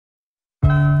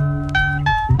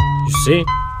See?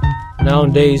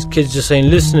 Nowadays, kids just ain't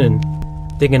listening,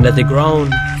 thinking that they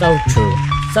grown. So true,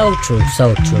 so true,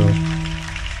 so true.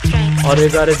 All they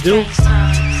gotta do is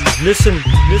listen.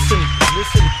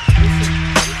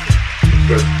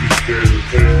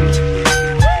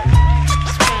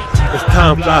 As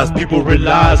time flies, people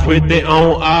realize with their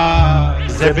own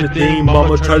eyes everything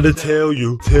mama tried to tell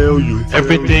you.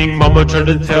 Everything mama tried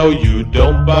to tell you.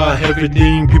 Don't buy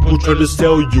everything people try to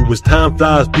sell you. As time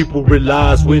flies, people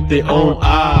realize with their own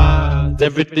eyes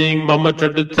everything mama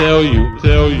tried to tell you.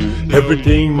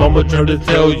 Everything mama tried to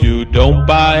tell you. Don't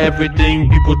buy everything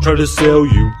people try to sell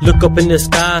you. Look up in the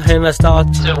sky and I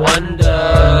start to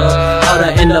wonder how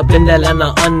to end up in that land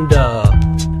of under.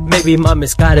 Maybe my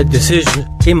misguided decision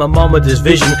gave my mama this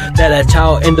vision that a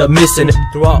child end up missing.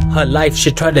 Throughout her life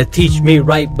she tried to teach me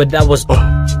right, but that was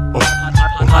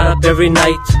caught up every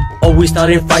night, always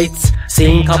starting fights,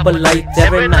 seeing copper lights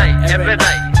every night.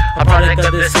 A product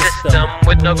of the system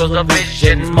with no goals or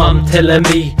vision. Mom telling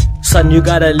me, son, you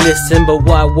gotta listen, but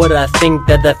why would I think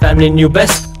that the family knew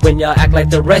best when y'all act like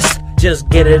the rest? Just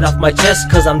get it off my chest,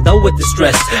 cause I'm done with the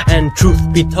stress. And truth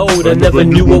be told, I never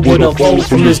knew I would evolve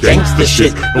from this gangster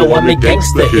shit. Now I'm a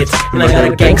gangster hit, and I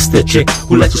got a gangster chick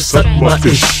who likes to suck my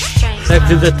fish. Back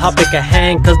to the topic at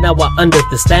hand, cause now I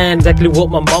understand exactly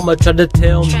what my mama tried to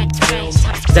tell me.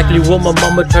 Exactly what my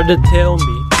mama tried to tell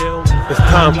me. As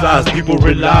time flies, people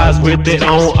realize with their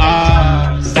own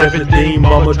eyes everything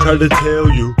mama tried to tell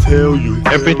you.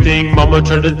 Everything mama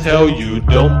tried to tell you.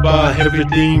 Don't buy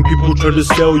everything people try to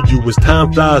sell you. As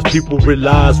time flies, people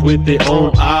realize with their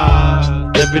own eyes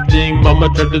everything mama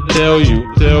tried to tell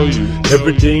you.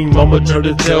 Everything mama tried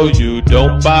to tell you.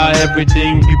 Don't buy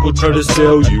everything people try to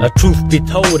sell you. Truth be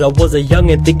told, I was a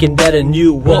youngin' thinking that I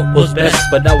knew what was best,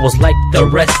 but I was like the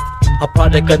rest, a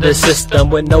product of the system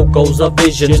with no goals or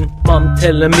vision. Mom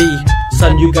telling me,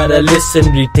 son, you gotta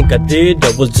listen. Do you think I did?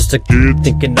 I was just a kid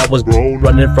thinking I was grown,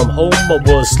 running from home. I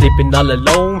was sleeping all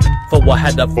alone, for I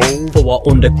had a phone, for I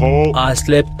owned a car. I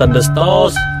slept under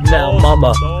stars. Now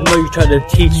mama, I know you try to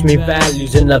teach me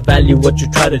values and I value what you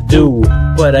try to do,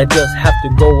 but I just have to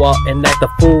go out and act a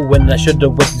fool when I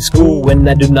should've went to school. And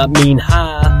I do not mean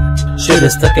high,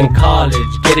 should've stuck in college,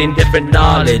 getting different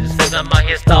knowledge. Since I'm out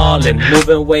here stalling,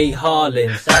 moving way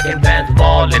hauling, stocking bands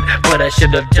balling, but I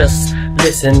should've just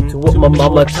listened to what my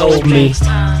mama told me.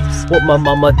 What my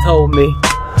mama told me.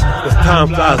 As time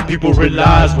flies, people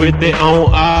realize with their own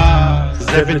eyes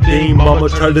everything mama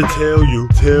tried to tell you.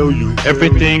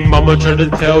 Everything mama tried to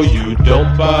tell you.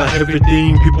 Don't buy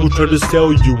everything people try to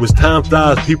sell you. As time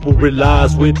flies, people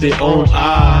realize with their own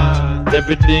eyes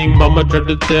everything mama tried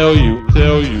to tell you.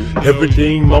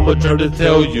 Everything mama tried to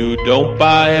tell you. Don't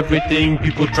buy everything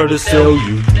people try to sell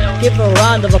you. Give a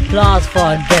round of applause for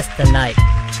our guest tonight.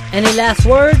 Any last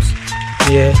words?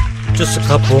 Yeah, just a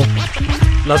couple.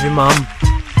 Love you, Mom.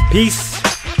 Peace.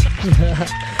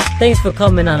 Thanks for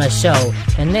coming on our show.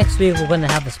 And next week we're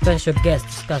gonna have a special guest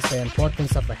discuss the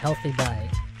importance of a healthy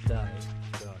diet.